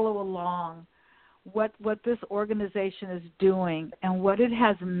follow along what this organization is doing and what it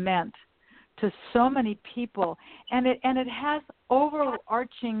has meant to so many people, and it has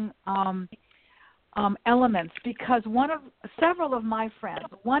overarching elements, because several of my friends,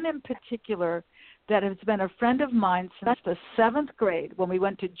 one in particular that has been a friend of mine since the 7th grade when we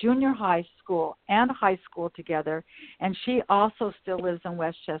went to junior high school and high school together, and she also still lives in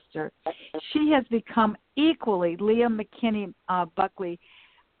Westchester. She has become equally, Leah McKinney Buckley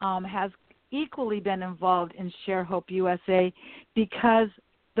has equally been involved in Share Hope USA, because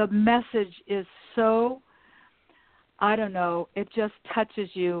the message is so, I don't know, it just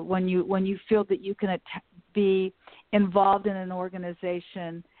touches you when you feel that you can be involved in an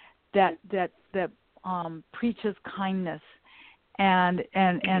organization that preaches kindness and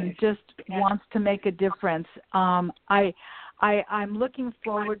just wants to make a difference. I'm looking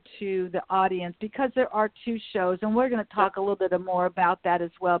forward to the audience, because there are 2 shows, and we're going to talk a little bit more about that as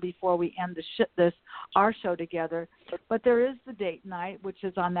well before we end our show together. But there is the date night, which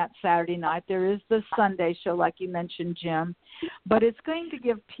is on that Saturday night. There is the Sunday show, like you mentioned, Jim. But it's going to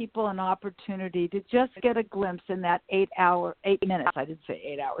give people an opportunity to just get a glimpse in that 8 minutes. I didn't say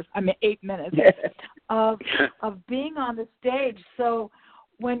 8 hours. I mean 8 minutes of being on the stage. So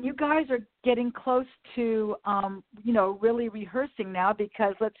when you guys are getting close to, really rehearsing now,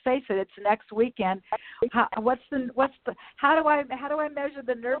 because let's face it, it's next weekend. How do I measure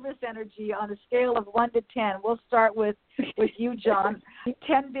the nervous energy on a scale of 1 to 10? We'll start with you, John.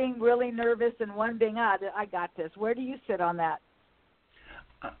 10 being really nervous and 1 being I got this. Where do you sit on that?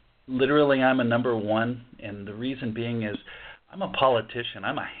 Literally, I'm a number 1, and the reason being is I'm a politician.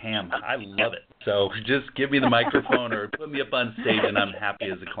 I'm a ham. I love it. So just give me the microphone or put me up on stage, and I'm happy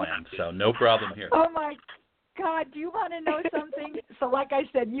as a clam. So no problem here. Oh, my God. Do you want to know something? So like I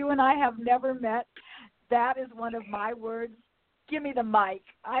said, you and I have never met. That is one of my words. Give me the mic.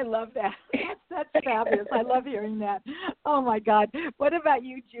 I love that. That's fabulous. I love hearing that. Oh, my God. What about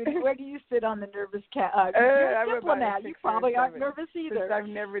you, Judy? Where do you sit on the nervous you're a diplomat. You probably aren't nervous either. I've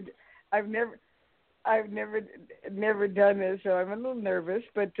never done this, so I'm a little nervous,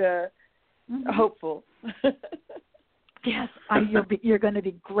 but hopeful. Yes, you're going to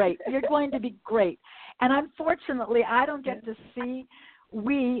be great. You're going to be great. And unfortunately, I don't get to see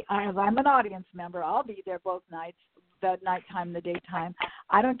as I'm an audience member, I'll be there both nights, the nighttime, the daytime.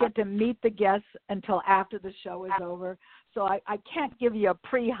 I don't get to meet the guests until after the show is over. So I can't give you a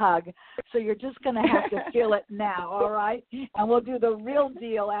pre-hug. So you're just going to have to feel it now, all right? And we'll do the real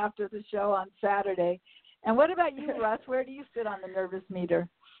deal after the show on Saturday. And what about you, Russ? Where do you sit on the nervous meter?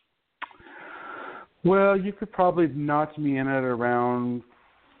 Well, you could probably notch me in at around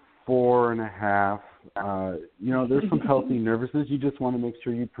 4.5. There's some healthy nervousness. You just want to make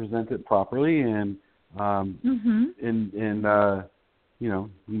sure you present it properly and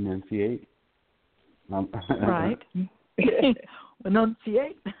enunciate. Right.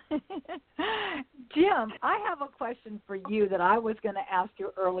 Enunciate. Jim, I have a question for you that I was going to ask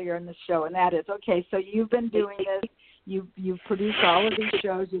you earlier in the show, and that is, okay, so you've been doing this. You've produced all of these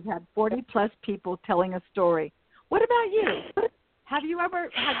shows. You've had 40-plus people telling a story. What about you?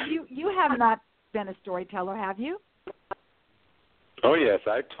 You have not been a storyteller, have you? Oh, yes.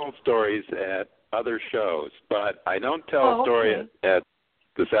 I've told stories at other shows, but I don't tell a story at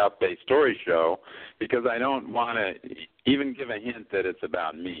the South Bay Story Show because I don't want to even give a hint that it's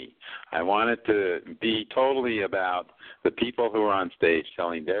about me. I want it to be totally about the people who are on stage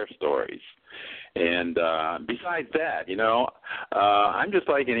telling their stories. And besides that, I'm just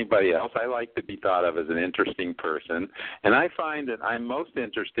like anybody else. I like to be thought of as an interesting person, and I find that I'm most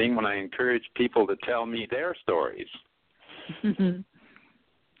interesting when I encourage people to tell me their stories.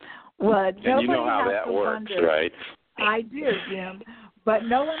 Well, and you know how that works, right? I do, Jim. But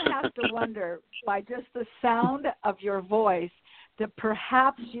no one has to wonder, by just the sound of your voice, that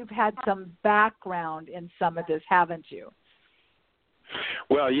perhaps you've had some background in some of this, haven't you?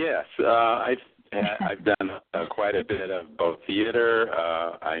 Well, yes. I've done quite a bit of both theater.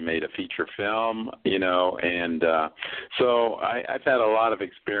 I made a feature film, and so I've had a lot of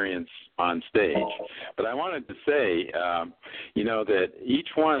experience on stage. But I wanted to say, that each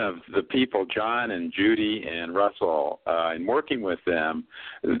one of the people, John and Judy and Russell, in working with them,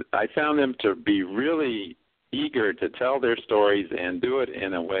 I found them to be really eager to tell their stories and do it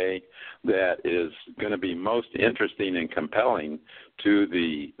in a way that is going to be most interesting and compelling to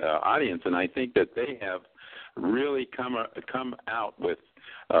the audience. And I think that they have really come out with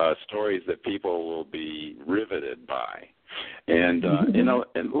stories that people will be riveted by. And, and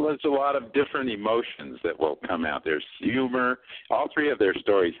there's a lot of different emotions that will come out. There's humor. All three of their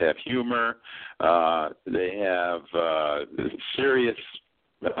stories have humor. They have serious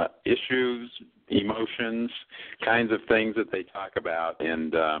issues, emotions, kinds of things that they talk about,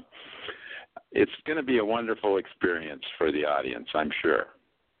 and it's going to be a wonderful experience for the audience, I'm sure.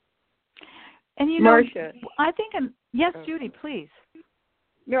 And Marcia, I think, yes, Judy, please.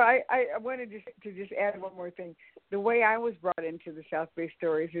 No, I wanted to just add one more thing. The way I was brought into the South Bay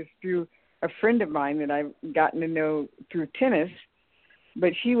Stories is through a friend of mine that I've gotten to know through tennis,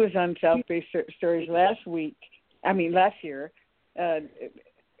 but she was on South Bay Stories last year.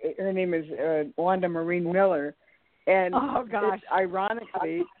 Her name is Wanda Maureen Miller, and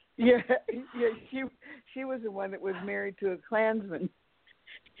ironically, she was the one that was married to a Klansman,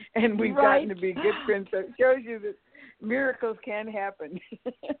 and we've gotten to be good friends. So it shows you that miracles can happen.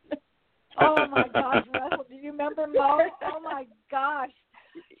 Oh my gosh, Russell, do you remember Mo? Oh my gosh.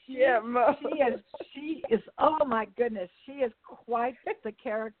 Mo. She is. Oh my goodness, she is quite the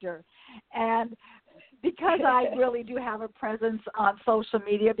character, and because I really do have a presence on social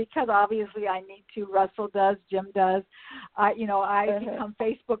media, because obviously I need to, Russell does, Jim does, I become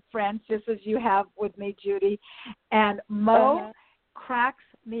Facebook friends just as you have with me, Judy, and Mo cracks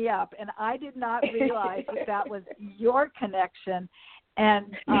me up, and I did not realize that was your connection,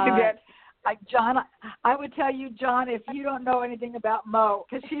 and John, I would tell you, John, if you don't know anything about Mo,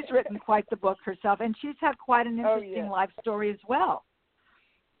 because she's written quite the book herself, and she's had quite an interesting life story as well.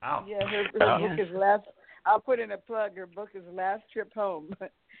 Wow. Yeah, her book is Last. I'll put in a plug. Her book is Last Trip Home,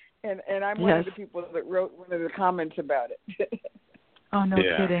 and I'm one of the people that wrote one of the comments about it. Oh, no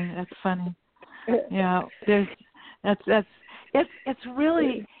kidding. That's funny. Yeah, it's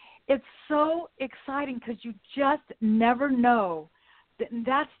really so exciting because you just never know.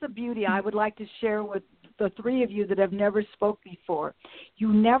 That's the beauty I would like to share with the three of you that have never spoke before.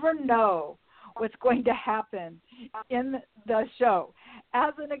 You never know what's going to happen in the show.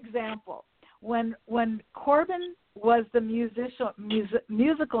 As an example, when Corbin was the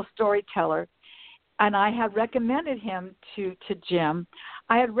musical storyteller, and I had recommended him to Jim,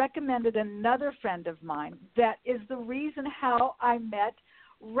 I had recommended another friend of mine that is the reason how I met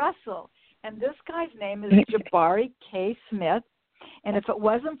Russell. And this guy's name is Jabari K. Smith. And if it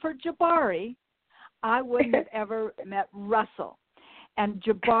wasn't for Jabari, I wouldn't have ever met Russell. And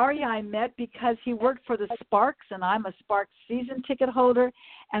Jabari I met because he worked for the Sparks, and I'm a Sparks season ticket holder,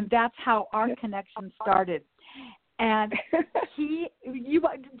 and that's how our connection started. And Jim, you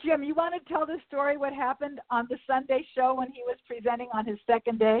want to tell the story what happened on the Sunday show when he was presenting on his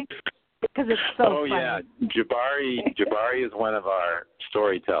second day? Because it's so funny. Yeah, Jabari is one of our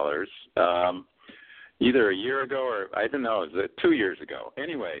storytellers. Either a year ago or I don't know, it was 2 years ago.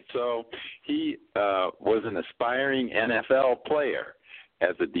 Anyway, so he was an aspiring NFL player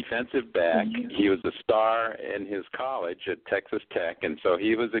as a defensive back. He was a star in his college at Texas Tech, and so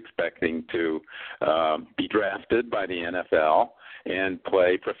he was expecting to be drafted by the NFL and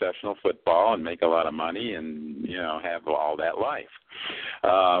play professional football and make a lot of money and, have all that life.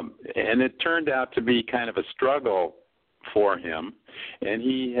 And it turned out to be kind of a struggle for him, and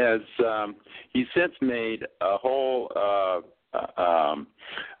he has he's since made a whole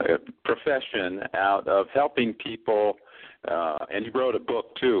profession out of helping people, and he wrote a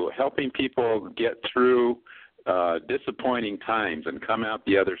book too, helping people get through disappointing times and come out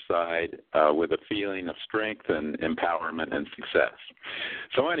the other side with a feeling of strength and empowerment and success.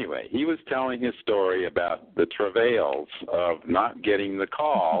 So anyway, he was telling his story about the travails of not getting the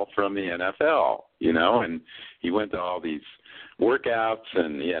call from the NFL, and he went to all these workouts,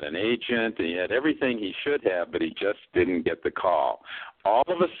 and he had an agent, and he had everything he should have, but he just didn't get the call. All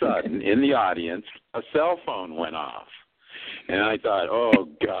of a sudden, in the audience, a cell phone went off. And I thought, oh,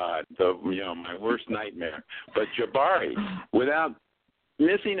 God, my worst nightmare. But Jabari, without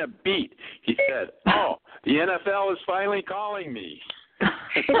missing a beat, he said, oh, the NFL is finally calling me.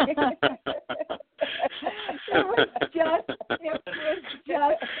 It was just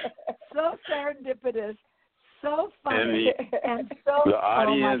so serendipitous, so funny, and so, the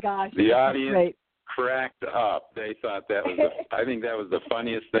audience, oh my gosh, the audience great. Cracked up. They thought that was I think that was the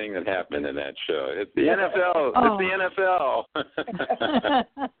funniest thing that happened in that show. It's the NFL. Oh. It's the NFL.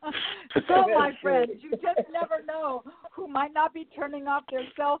 So, my friends, you just never know who might not be turning off their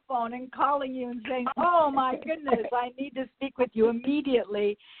cell phone and calling you and saying, oh, my goodness, I need to speak with you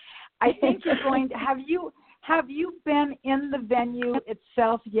immediately. I think you're going to have you been in the venue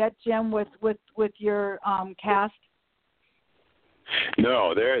itself yet, Jim, with your cast?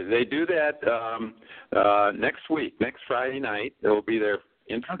 No, they do that next week, next Friday night. It will be their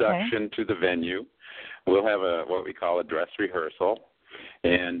introduction to the venue. We'll have what we call a dress rehearsal,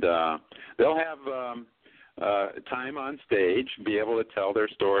 and they'll have time on stage, be able to tell their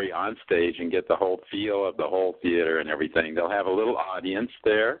story on stage and get the whole feel of the whole theater and everything. They'll have a little audience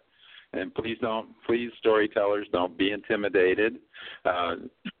there. And please, storytellers, don't be intimidated.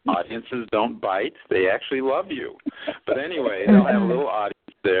 Audiences don't bite. They actually love you. But anyway, they'll have a little audience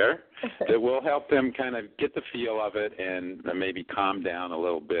there that will help them kind of get the feel of it and maybe calm down a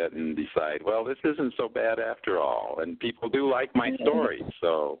little bit and decide, well, this isn't so bad after all. And people do like my story,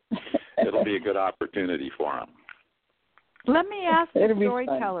 so it'll be a good opportunity for them. Let me ask the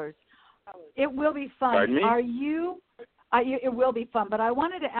storytellers. It will be fun. Pardon me? It will be fun, but I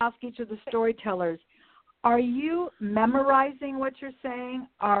wanted to ask each of the storytellers, are you memorizing what you're saying?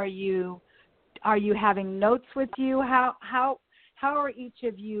 Are you having notes with you? How are each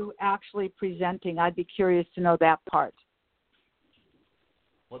of you actually presenting? I'd be curious to know that part.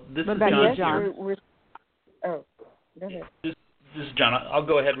 Well, this what is about John. You, John? Go ahead. This is John. I'll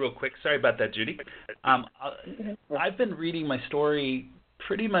go ahead real quick. Sorry about that, Judy. I've been reading my story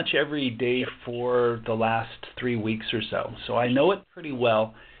pretty much every day for the last 3 weeks or so. So I know it pretty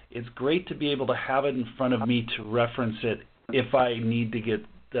well. It's great to be able to have it in front of me to reference it if I need to get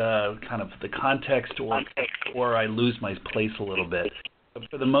the kind of the context or I lose my place a little bit. But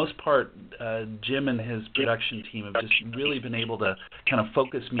for the most part, Jim and his production team have just really been able to kind of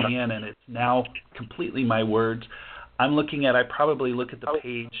focus me in, and it's now completely my words. I probably look at the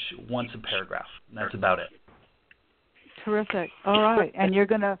page once a paragraph, and that's about it. Terrific. All right. And you're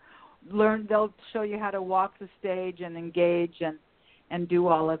going to learn, they'll show you how to walk the stage and engage and do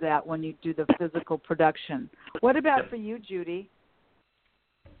all of that when you do the physical production. What about for you, Judy?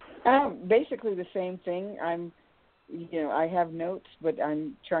 Basically the same thing. I have notes, but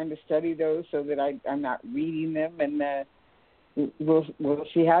I'm trying to study those so that I'm not reading them, and we'll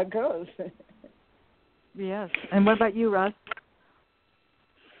see how it goes. Yes. And what about you, Russ?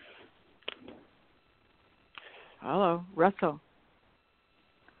 Hello, Russell.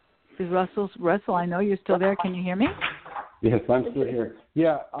 Is Russell, I know you're still there. Can you hear me? Yes, I'm still here.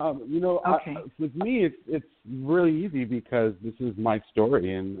 Yeah, okay. With me, it's really easy because this is my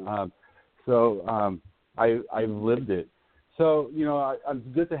story, and so I've lived it. So it's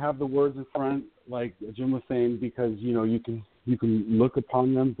good to have the words in front, like Jim was saying, because you can look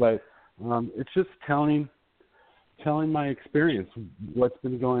upon them. But It's just telling my experience, what's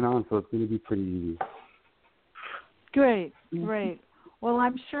been going on. So it's going to be pretty easy. Great. Well,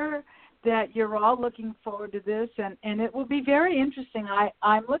 I'm sure that you're all looking forward to this, and it will be very interesting.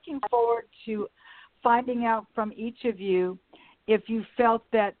 I'm looking forward to finding out from each of you if you felt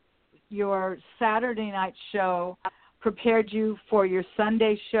that your Saturday night show prepared you for your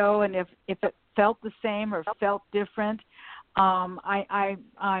Sunday show, and if it felt the same or felt different. I'm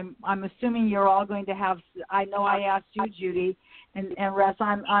assuming you're all going to have. I know I asked you, Judy, and Russ.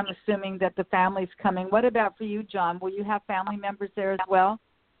 I'm assuming that the family's coming. What about for you, John? Will you have family members there as well?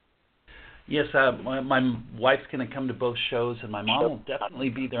 Yes, my wife's going to come to both shows, and my mom will definitely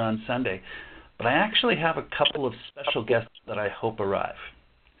be there on Sunday. But I actually have a couple of special guests that I hope arrive.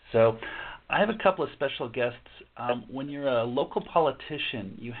 So I have a couple of special guests. When you're a local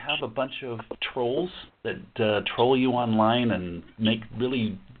politician, you have a bunch of trolls that troll you online and make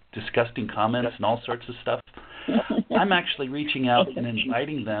really disgusting comments and all sorts of stuff. I'm actually reaching out and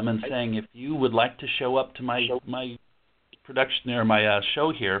inviting them and saying, if you would like to show up to my production or my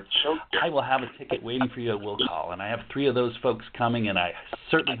show here, I will have a ticket waiting for you at Will Call. And I have 3 of those folks coming, and I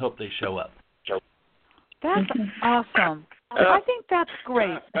certainly hope they show up. That's awesome. I think that's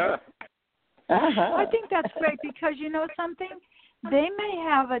great. I think that's great because you know something? They may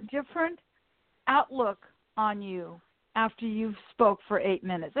have a different outlook on you after you've spoke for 8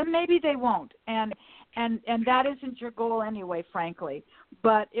 minutes, and maybe they won't. And that isn't your goal anyway, frankly.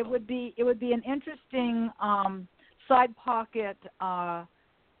 But it would be an interesting side pocket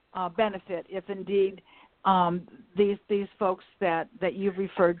benefit if indeed these folks that you've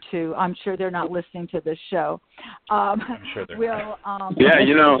referred to, I'm sure they're not listening to this show. I'm sure they're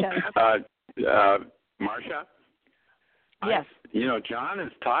not. Yeah, Marsha? Yes. John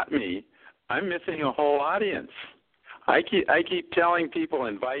has taught me I'm missing a whole audience. I keep telling people,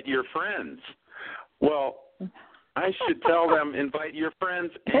 invite your friends. Well, I should tell them, invite your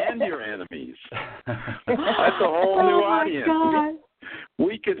friends and your enemies. That's a whole new audience. God.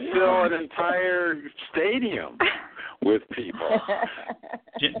 We could fill an entire stadium with people.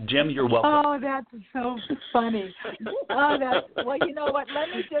 Jim, you're welcome. Oh, that's so funny. Well, you know what?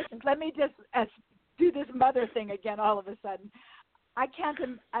 Let me just do this mother thing again. All of a sudden, I can't.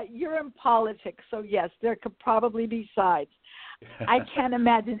 You're in politics, so yes, there could probably be sides. I can't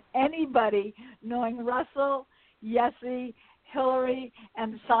imagine anybody knowing Russell, Yessie, Hillary,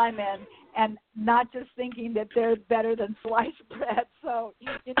 and Simon, and not just thinking that they're better than sliced bread. So,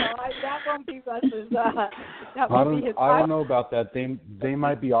 that won't be Russ's. That won't be his. I don't know about that. They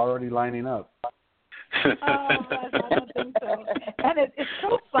might be already lining up. Russ, I don't think so. And it's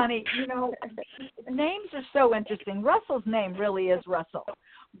so funny. Names are so interesting. Russell's name really is Russell.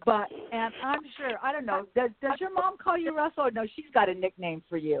 And I'm sure, I don't know, does your mom call you Russell? No, she's got a nickname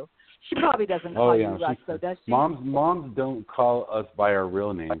for you. She probably doesn't call you Russell, does she? Moms don't call us by our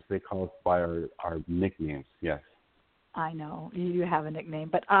real names. They call us by our nicknames, yes. I know. You have a nickname.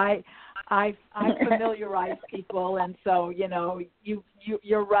 But I familiarize people, and so,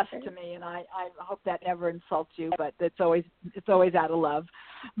 you're Russ to me, and I hope that never insults you, but it's always out of love.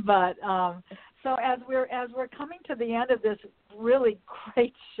 But so as we're coming to the end of this really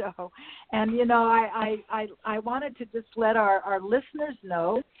great show, and I wanted to just let our listeners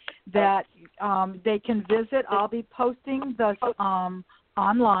know that they can visit. I'll be posting this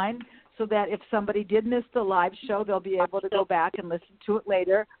online so that if somebody did miss the live show, they'll be able to go back and listen to it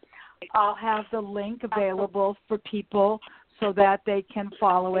later. I'll have the link available for people so that they can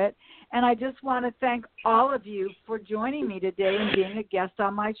follow it. And I just want to thank all of you for joining me today and being a guest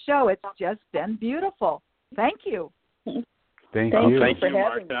on my show. It's just been beautiful. Thank you. Thank you. Thank you,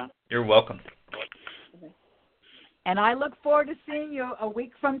 Martha. You're welcome. And I look forward to seeing you a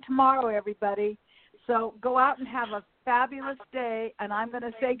week from tomorrow, everybody. So go out and have a fabulous day. And I'm going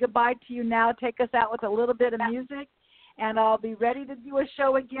to say goodbye to you now. Take us out with a little bit of music. And I'll be ready to do a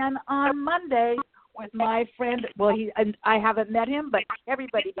show again on Monday with my friend. Well, I haven't met him, but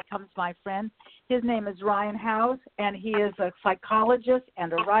everybody becomes my friend. His name is Ryan Howes, and he is a psychologist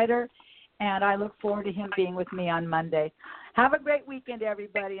and a writer. And I look forward to him being with me on Monday. Have a great weekend,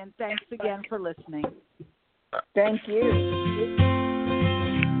 everybody, and thanks again for listening. Thank you.